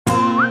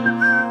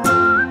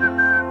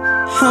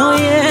Oh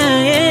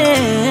yeah,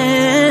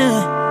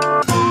 yeah.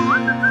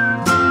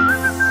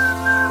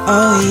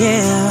 Oh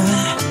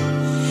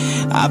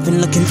yeah. I've been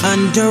looking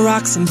under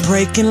rocks and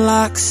breaking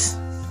locks,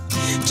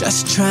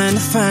 just trying to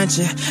find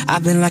you.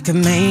 I've been like a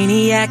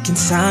maniac,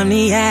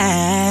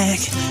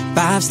 insomniac,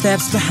 5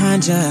 steps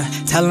behind you.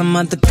 Tell them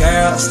other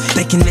girls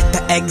they can hit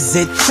the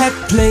exit check,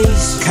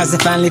 please. Cause I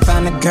finally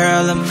found a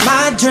girl of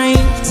my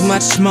dreams.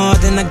 Much more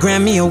than a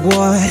Grammy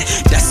award,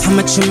 that's how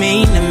much you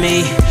mean to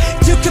me.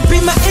 You could be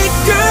my it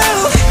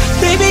girl,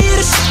 baby, you're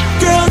the shit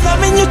girl.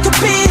 Loving you could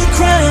be a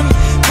crime.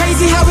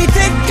 Crazy how we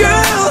did,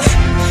 girl.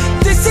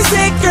 This is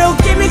it, girl,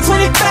 give me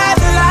 25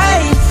 to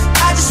life.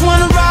 I just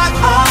wanna rock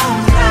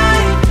all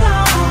night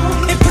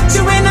long and put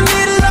you in the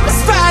middle of my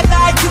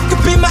spotlight. You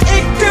could be my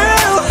it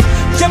girl,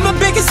 you're my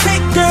biggest hit,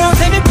 girl.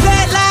 Let me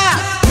play it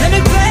loud, let me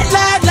play it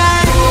loud,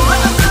 like.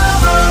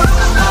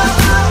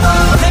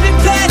 Let me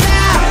play it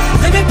loud,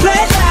 let me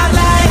play it loud,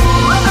 like.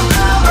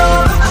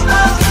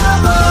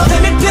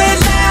 Let me play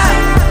it loud.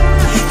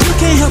 You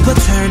can't help but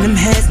turn them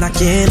heads, not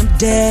get them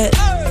dead.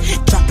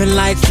 Dropping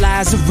like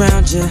flies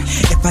around you.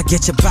 If I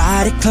get your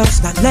body close,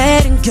 not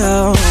letting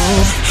go.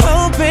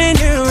 Hoping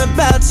you're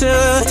about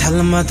to tell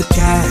them other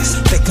guys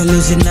they could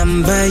lose your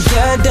number,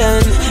 you're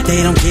done.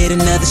 They don't get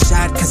another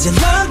shot cause you're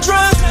love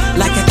drunk,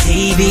 like a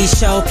TV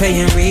show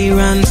playing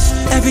reruns.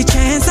 Every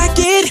chance I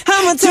get,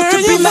 I'ma turn you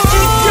on. You could be my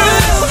it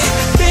girl,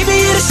 baby,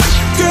 you're the shit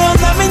girl.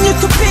 Loving you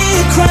could be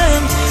a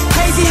crime.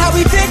 Crazy how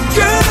we did,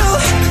 girl.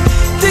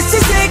 This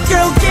is it,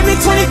 girl, give me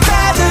 25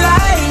 to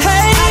life.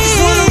 Hey, I just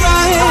wanna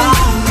rock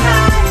all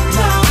night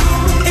long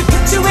and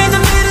put you in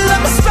the middle of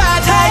my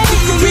spotlight. You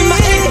could be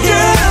my it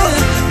girl,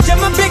 you're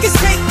my biggest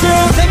hit,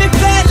 girl. Let me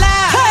play it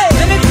loud, hey.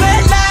 Let me play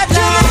it loud,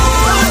 like.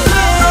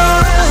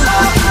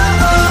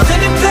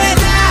 Let me play it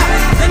loud,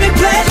 let me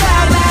play it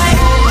loud, like.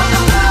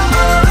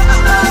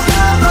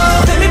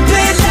 Let me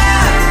play it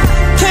loud.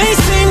 Can't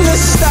seem to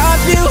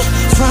stop you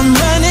from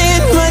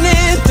running,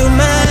 running through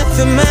my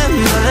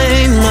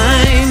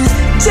mind.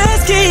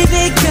 Just keep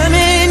it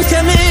coming,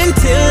 coming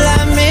till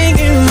I make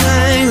you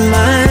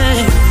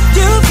mine.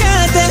 You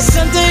got that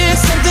something,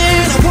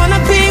 something I wanna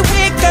be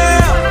with,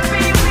 girl.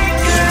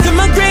 You're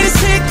my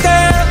greatest hit,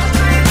 girl.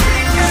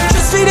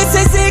 Just sweet as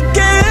it,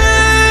 girl.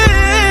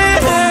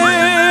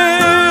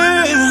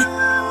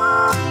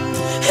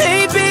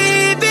 Hey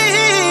baby,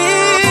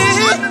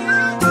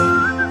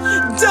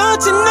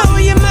 don't you know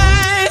you're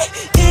mine?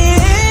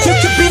 Yeah. You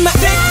could be my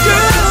hit,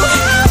 girl.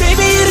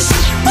 Baby, you're the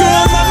shit,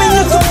 girl. Loving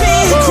you could be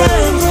a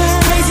crime.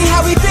 Crazy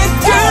how we did,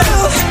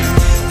 girl.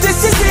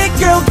 This is it,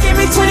 girl. Give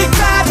me 25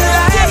 to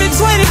life. Give me 25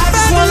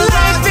 to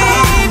life,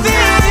 baby.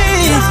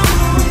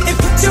 And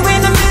put you in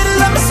the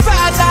middle of my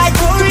spotlight.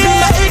 You could be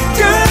my it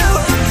girl.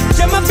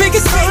 You're my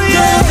biggest hit,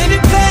 girl. Let me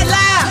play it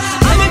loud,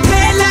 let me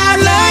play it loud,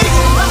 like.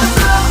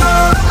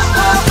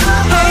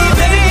 Hey,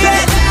 baby, play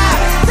it loud,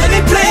 let me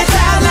play it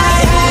loud,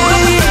 like.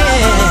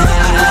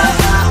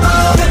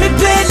 Let me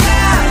play it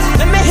loud,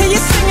 let me hear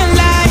you singing,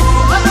 like.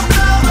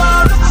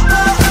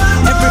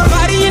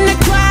 Everybody in the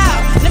crowd,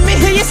 let me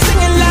hear you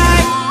singing,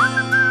 like.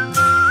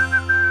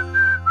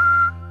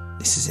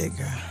 This is it,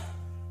 girl.